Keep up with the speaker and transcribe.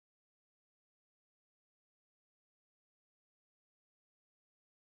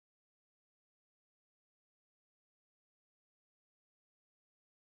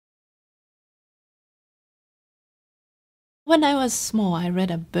When I was small, I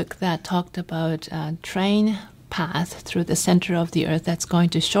read a book that talked about a train path through the center of the Earth that's going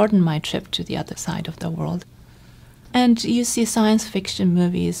to shorten my trip to the other side of the world. And you see science fiction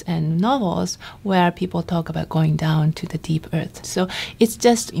movies and novels where people talk about going down to the deep Earth. So it's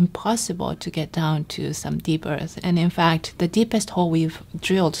just impossible to get down to some deep Earth. And in fact, the deepest hole we've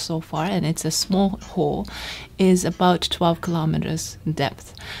drilled so far, and it's a small hole, is about 12 kilometers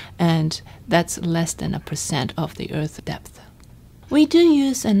depth. And that's less than 1% of the Earth's depth. We do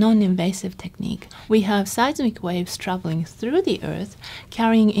use a non-invasive technique. We have seismic waves traveling through the Earth,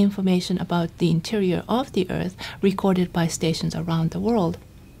 carrying information about the interior of the Earth recorded by stations around the world.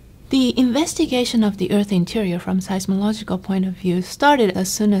 The investigation of the Earth interior from a seismological point of view started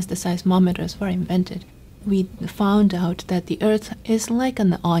as soon as the seismometers were invented. We found out that the Earth is like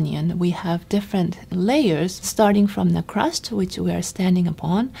an onion. We have different layers starting from the crust, which we are standing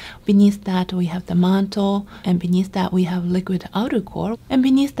upon. Beneath that we have the mantle, and beneath that we have liquid outer core, and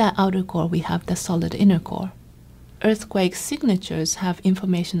beneath that outer core we have the solid inner core. Earthquake signatures have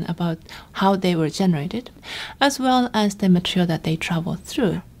information about how they were generated, as well as the material that they travel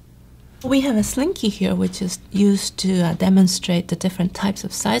through. We have a slinky here, which is used to demonstrate the different types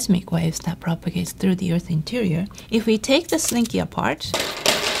of seismic waves that propagate through the Earth interior. If we take the slinky apart,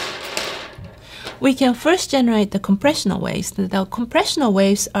 we can first generate the compressional waves. The compressional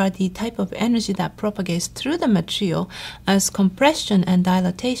waves are the type of energy that propagates through the material as compression and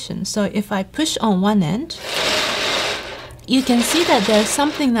dilatation. So if I push on one end, you can see that there's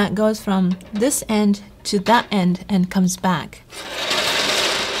something that goes from this end to that end and comes back.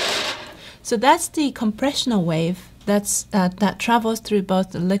 So that's the compressional wave that travels through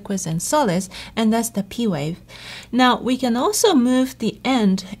both the liquids and solids, and that's the P wave. Now we can also move the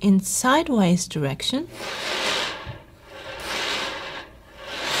end in sideways direction.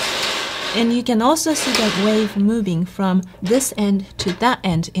 And you can also see the wave moving from this end to that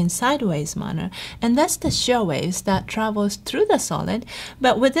end in sideways manner. And that's the shear waves that travels through the solid.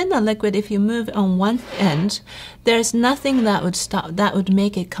 But within the liquid, if you move on one end, there's nothing that would stop, that would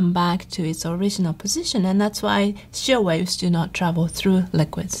make it come back to its original position. And that's why shear waves do not travel through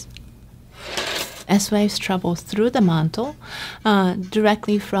liquids. S waves travel through the mantle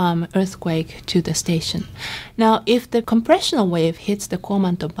directly from earthquake to the station. Now, if the compressional wave hits the core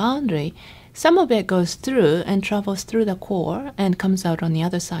mantle boundary, some of it goes through and travels through the core and comes out on the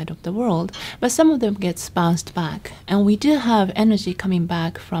other side of the world, but some of them gets bounced back. And we do have energy coming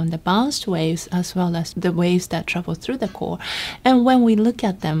back from the bounced waves as well as the waves that travel through the core. And when we look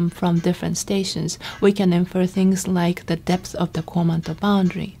at them from different stations, we can infer things like the depth of the core mantle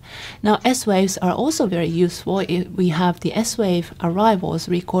boundary. Now, S waves are also very useful. We have the S wave arrivals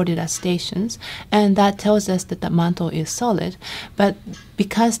recorded at stations, and that tells us that the mantle is solid. But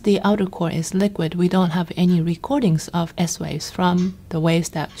because the outer core is liquid, we don't have any recordings of S waves from the waves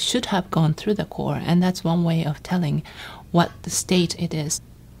that should have gone through the core, and that's one way of telling what the state it is.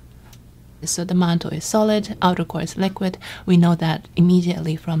 So the mantle is solid, outer core is liquid. We know that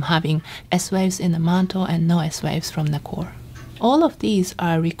immediately from having S waves in the mantle and no S waves from the core. All of these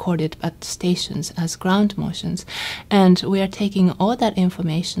are recorded at stations as ground motions, and we are taking all that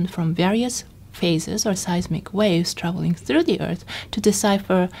information from various phases or seismic waves traveling through the Earth to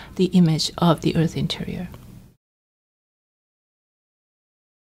decipher the image of the Earth interior.